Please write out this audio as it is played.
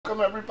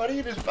welcome everybody.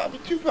 It is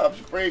Bobby Two Pops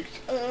Breaks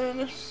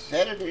on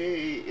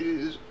Saturday. It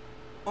is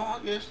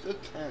August the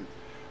 10th.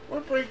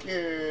 We're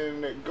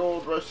breaking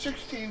Gold Rush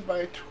 16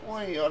 by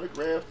 20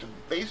 autographed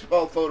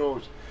baseball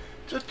photos.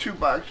 It's a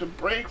 2-box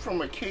break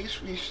from a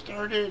case we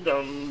started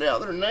on the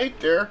other night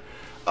there.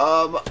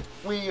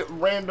 We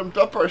randomed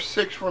up our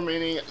 6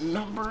 remaining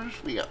numbers.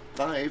 We got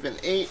 5 and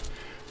 8.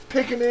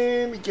 Pick a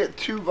name, you get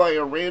 2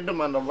 via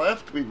random on the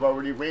left. We've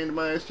already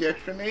randomized the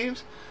extra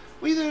names.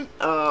 We then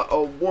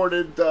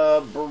awarded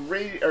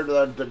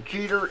the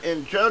Jeter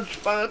and Judge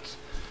spots.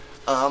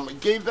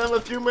 Gave them a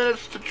few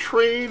minutes to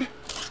trade.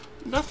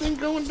 Nothing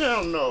going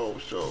down, no.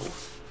 So,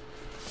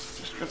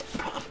 just gonna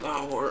pop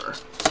our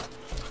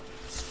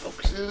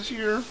boxes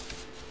here.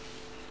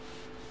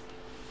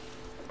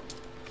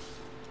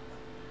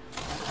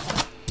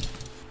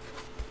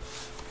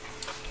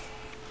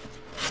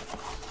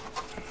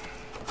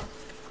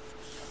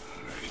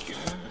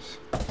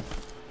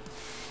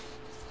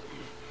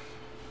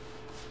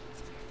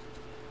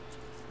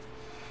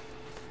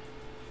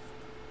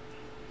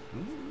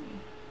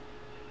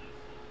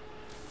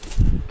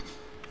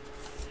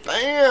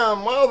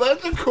 Damn, well,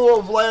 that's a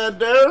cool Vlad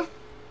there.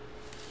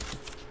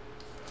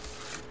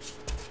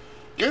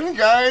 Good,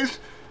 guys.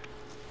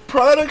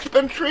 Product's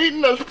been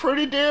treating us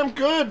pretty damn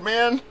good,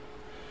 man.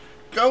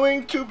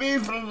 Going to be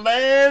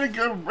Vlad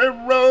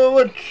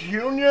Guerrero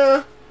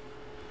Jr.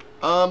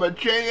 A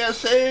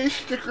JSA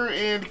sticker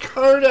and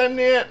card on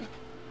it.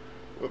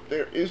 Whoop,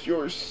 there is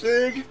your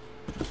SIG.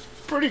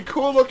 Pretty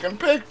cool looking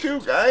pick, too,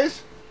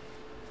 guys.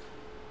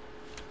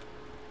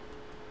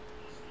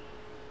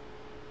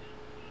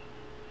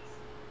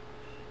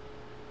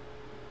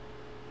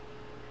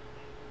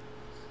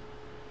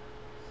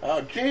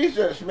 Oh,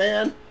 Jesus,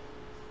 man.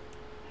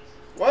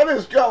 What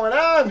is going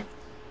on?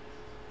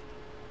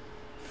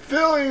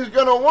 Philly's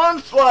gonna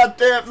one-slot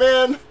that,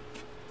 man.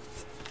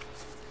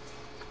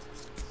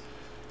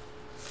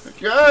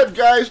 God,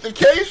 guys, the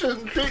case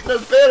isn't treating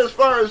us bad as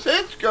far as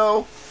hits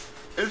go.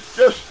 It's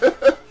just...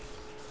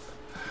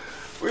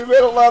 We've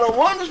had a lot of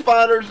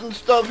one-spotters and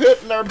stuff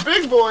hitting our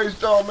big boys,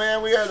 though,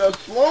 man. We had a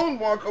Sloan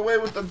walk away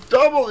with the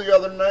double the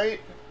other night.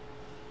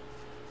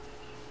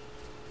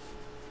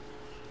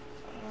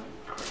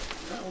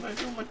 I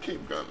do my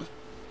tape gun.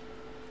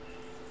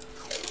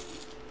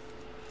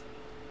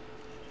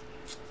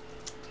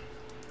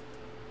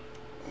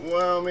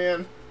 Wow,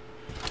 man.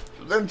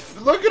 Then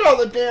look at all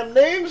the damn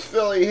names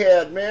Philly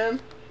had, man.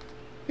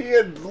 He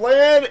had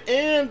Vlad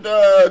and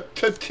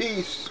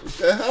Tatis. What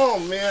the hell,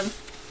 man?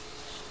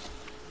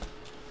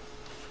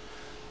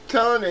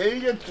 Telling you,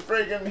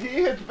 he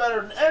hits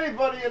better than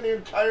anybody in the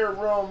entire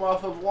room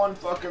off of one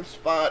fucking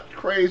spot.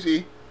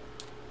 Crazy.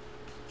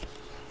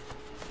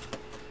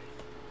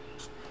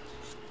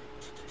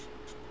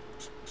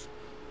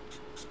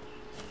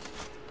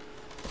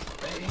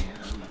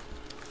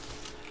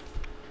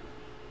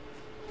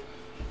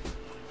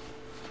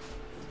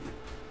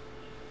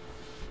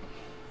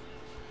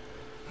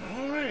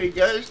 Alrighty,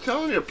 guys,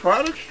 telling you,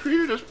 products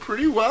treated us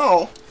pretty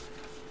well.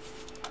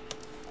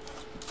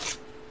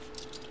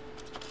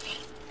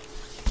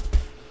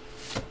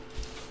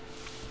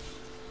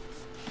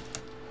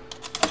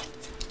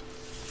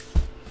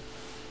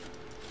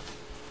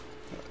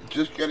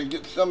 Just gotta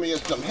get some of you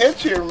some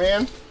hits here,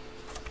 man.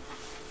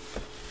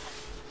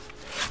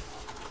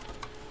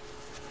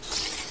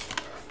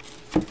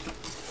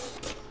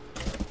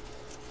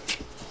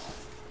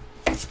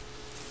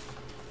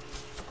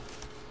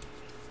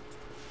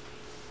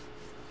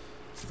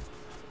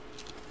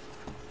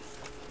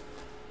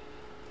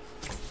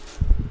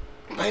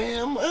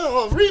 Bam,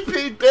 well, a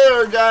repeat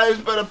there, guys,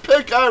 but a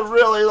pick I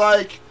really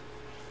like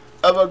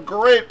of a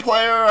great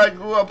player I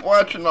grew up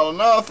watching an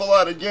awful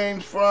lot of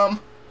games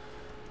from.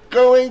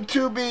 Going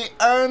to be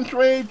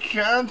Andre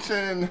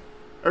Johnson,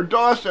 or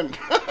Dawson.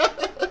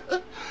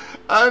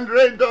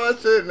 Andre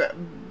Dawson,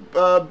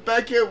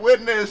 Beckett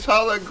Witness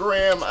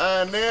hologram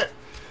on it.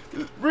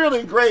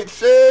 Really great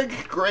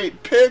SIG,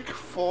 great pick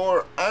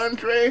for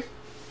Andre.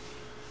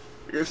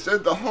 Like I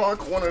said, the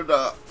Hawk, one of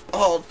the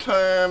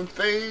all-time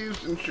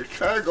faves in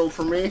Chicago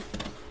for me.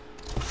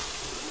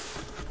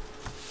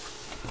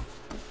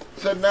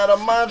 Said not a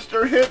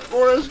monster hit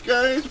for us,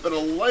 guys, but a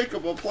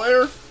likable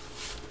player.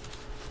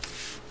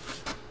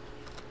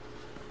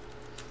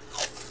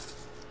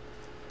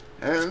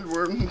 And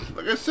we're,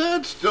 like I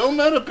said, still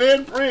not a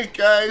bad break,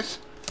 guys.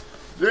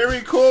 Very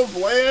cool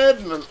Vlad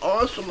and an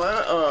awesome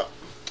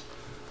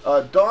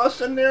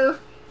Dawson there.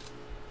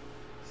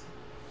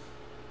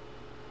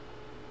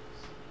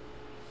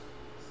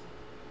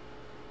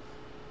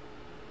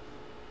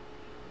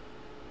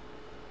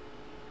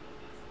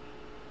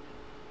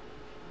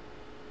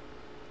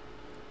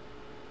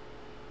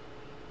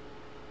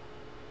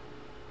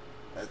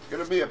 That's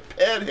going to be a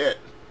pad hit.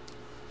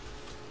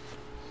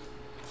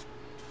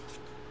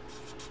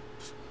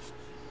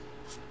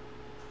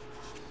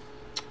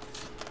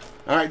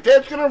 Alright,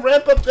 that's going to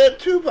wrap up that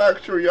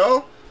 2-box for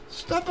y'all.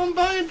 Stop on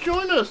by and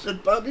join us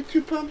at Bobby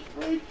Two Pumps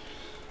Breaks.